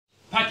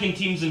picking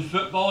teams in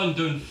football and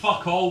doing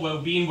fuck all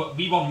while being what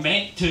we were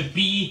meant to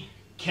be,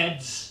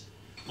 kids.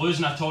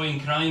 Losing a toy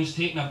and crimes,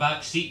 taking a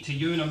back seat to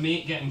you and a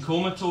mate getting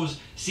comatose.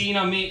 Seeing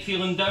a mate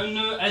feeling down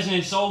now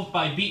isn't solved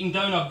by beating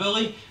down a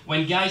bully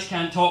when guys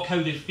can't talk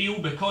how they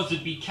feel because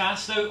they'd be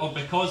cast out or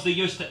because they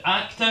used to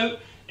act out.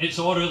 It's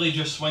all really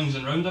just swings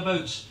and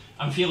roundabouts.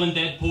 I'm feeling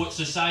dead poet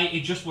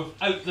society just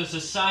without the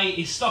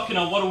society, stuck in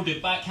a world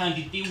of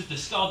backhanded deals,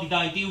 discarded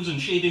ideals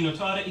and shady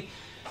notoriety.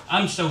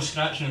 I'm still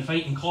scratching and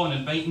fighting, clawing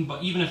and biting,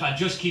 but even if I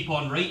just keep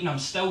on writing, I'm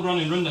still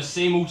running round the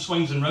same old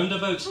swings and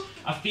roundabouts.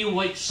 I feel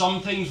like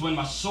sometimes when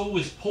my soul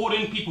is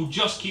pouring, people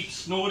just keep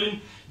snoring,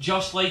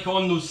 just like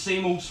on those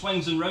same old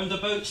swings and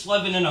roundabouts,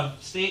 living in a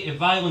state of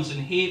violence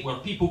and hate where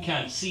people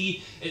can't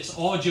see. It's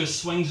all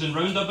just swings and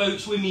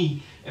roundabouts with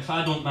me if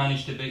I don't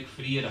manage to break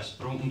free of this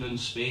broken down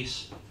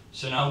space.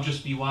 Soon I'll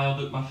just be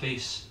wild out my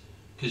face,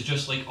 because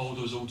just like all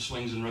those old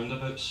swings and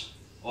roundabouts,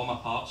 all my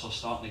parts are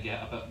starting to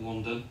get a bit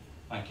worn down.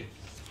 Thank you.